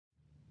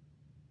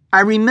I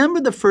remember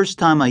the first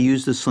time I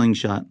used the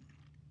slingshot.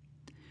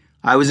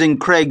 I was in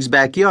Craig's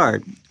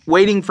backyard,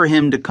 waiting for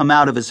him to come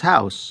out of his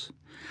house.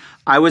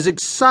 I was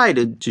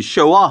excited to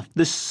show off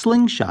the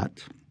slingshot.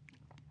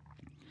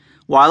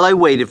 While I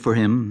waited for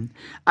him,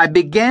 I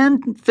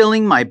began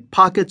filling my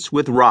pockets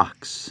with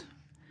rocks.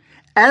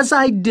 As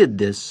I did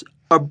this,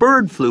 a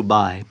bird flew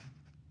by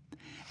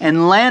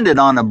and landed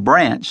on a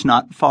branch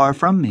not far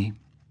from me.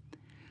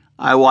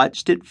 I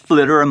watched it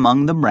flitter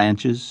among the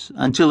branches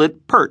until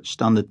it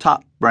perched on the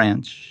top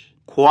branch.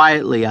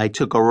 Quietly, I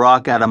took a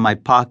rock out of my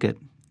pocket,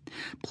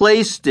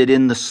 placed it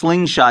in the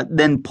slingshot,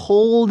 then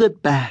pulled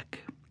it back.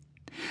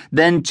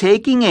 Then,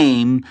 taking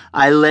aim,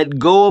 I let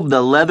go of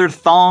the leather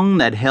thong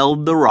that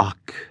held the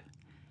rock.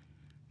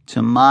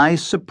 To my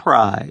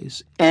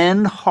surprise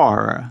and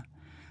horror,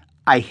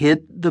 I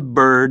hit the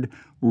bird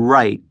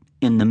right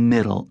in the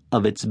middle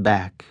of its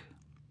back.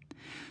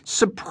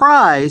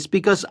 Surprise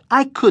because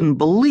I couldn't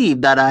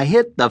believe that I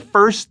hit the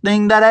first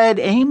thing that I had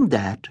aimed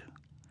at.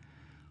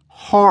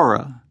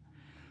 Horror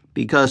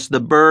because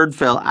the bird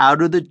fell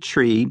out of the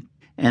tree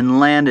and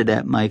landed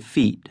at my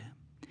feet,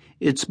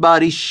 its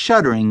body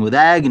shuddering with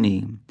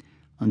agony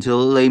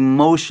until it lay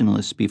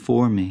motionless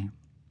before me.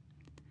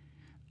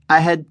 I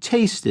had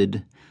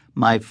tasted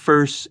my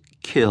first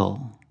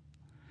kill,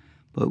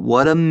 but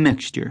what a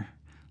mixture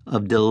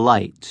of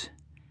delight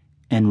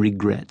and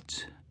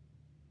regret.